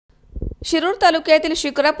शिरूर तालुक्यातील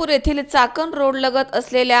शिक्रापूर येथील चाकण रोड लगत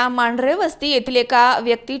असलेल्या मांढरे वस्ती येथील एका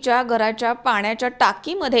व्यक्तीच्या घराच्या पाण्याच्या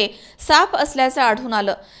टाकीमध्ये साप असल्याचं आढळून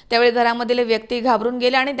आलं। त्यावेळी घरामधील व्यक्ती घाबरून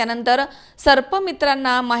गेले आणि त्यानंतर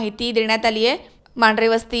सर्पमित्रांना माहिती देण्यात आली आहे। मांढरे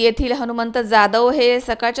वस्ती येथील हनुमंत जाधव हे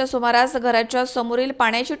सकाळच्या सुमारास घराच्या समोरील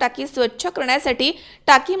पाण्याची टाकी स्वच्छ करण्यासाठी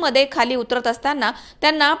टाकीमध्ये खाली उतरत असताना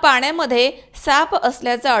त्यांना पाण्यामध्ये साप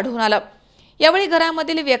असल्याचं आढळून आलं। यावेळी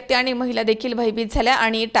घरामधील व्यक्ती आणि महिला देखील भयभीत झाल्या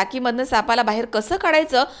आणि टाकीमधून सापाला बाहेर कसं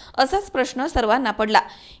काढायचं असाच प्रश्न सर्वांना पडला।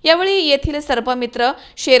 यावेळी येथील सर्पमित्र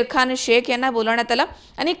शेरखान शेख यांना बोलावण्यात आलं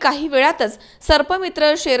आणि काही वेळातच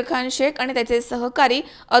सर्पमित्र शेरखान शेख आणि त्याचे सहकारी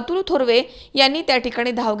अतुल थोरवे यांनी त्या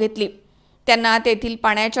ठिकाणी धाव घेतली। त्यांना तेथील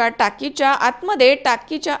पाण्याच्या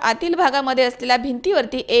टाकीच्या आतील भागामध्ये असलेल्या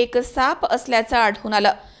भिंतीवरती एक साप असल्याचं आढळून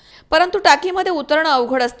आलं। परंतु टाकीमध्ये उतरणं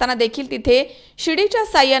अवघड असताना देखील तिथे शिडीच्या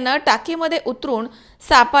साहाय्याने टाकीमध्ये उतरून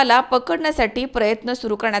सापाला पकडण्यासाठी प्रयत्न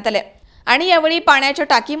सुरू करण्यात आले आणि यावेळी पाण्याच्या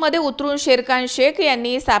टाकीमध्ये उतरून शेरखान शेख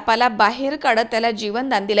यांनी सापाला बाहेर काढत त्याला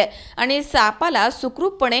जीवनदान दिले आणि सापाला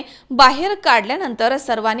सुखरूपपणे बाहेर काढल्यानंतर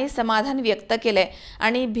सर्वांनी समाधान व्यक्त केले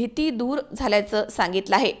आणि भीती दूर झाल्याचं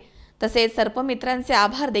सांगितलं आहे। तसेच सर्पमित्रांचे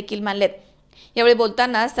आभार देखील मानलेत। यावेळी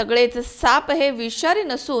बोलताना सगळेच साप हे विषारी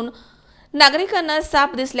नसून नागरिकांना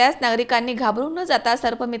साप दिसल्यास नागरिकांनी घाबरून न जाता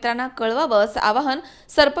सर्पमित्रांना कळवावं असं आवाहन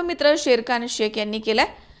सर्पमित्र शेरखान शेख यांनी केलंय।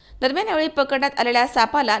 दरम्यान यावेळी पकडण्यात आलेल्या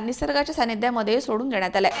सापाला निसर्गाच्या सानिध्यामध्ये सोडून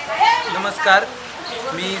देण्यात आलंय। नमस्कार,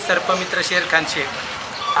 मी सर्पमित्र शेरखान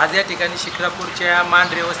शेख आज या ठिकाणी शिक्रापूरच्या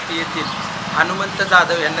मांढरे वस्ती येथील हनुमंत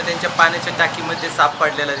जाधव यांना त्यांच्या पाण्याच्या टाकीमध्ये साप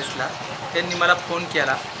पडलेला दिसला। त्यांनी मला फोन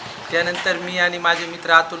केला। त्यानंतर मी आणि माझे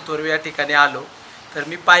मित्र अतुल थोरवे या ठिकाणी आलो तर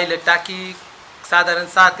मी पाहिलं टाकी साधारण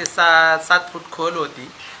 6 ते 7 फूट खोल होती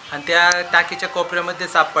आणि त्या टाकीच्या कोपऱ्यामध्ये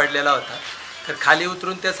साप पडलेला होता। तर खाली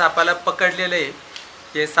उतरून त्या सापाला पकडलेलं आहे।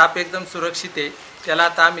 हे साप एकदम सुरक्षित आहे। त्याला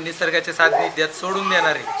आता आम्ही निसर्गाच्या सानिध्यात सोडून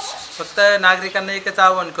देणार आहे। फक्त नागरिकांना एकच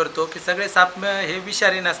आवाहन करतो की सगळे साप हे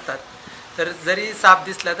विषारी नसतात। तर जरी साप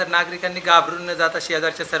दिसला तर नागरिकांनी घाबरून न जाता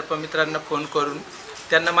शेजारच्या सर्पमित्रांना फोन करून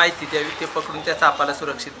त्यांना माहिती द्यावी, ते पकडून त्या सापाला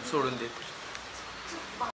सुरक्षित सोडून देतील।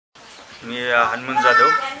 मी हनुमंत जाधव।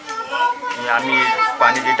 आम्ही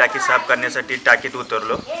पाण्याची टाकी साफ करण्यासाठी टाकीत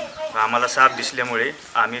उतरलो। आम्हाला साप दिसल्यामुळे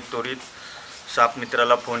आम्ही त्वरित साप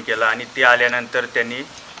मित्राला फोन केला आणि ते आल्यानंतर त्यांनी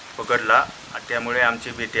पकडला। त्यामुळे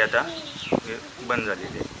आमची भीती आता बंद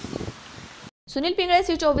झालेली आहे। सुनील पिंगळे,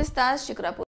 C24 तास, शिक्रापूर।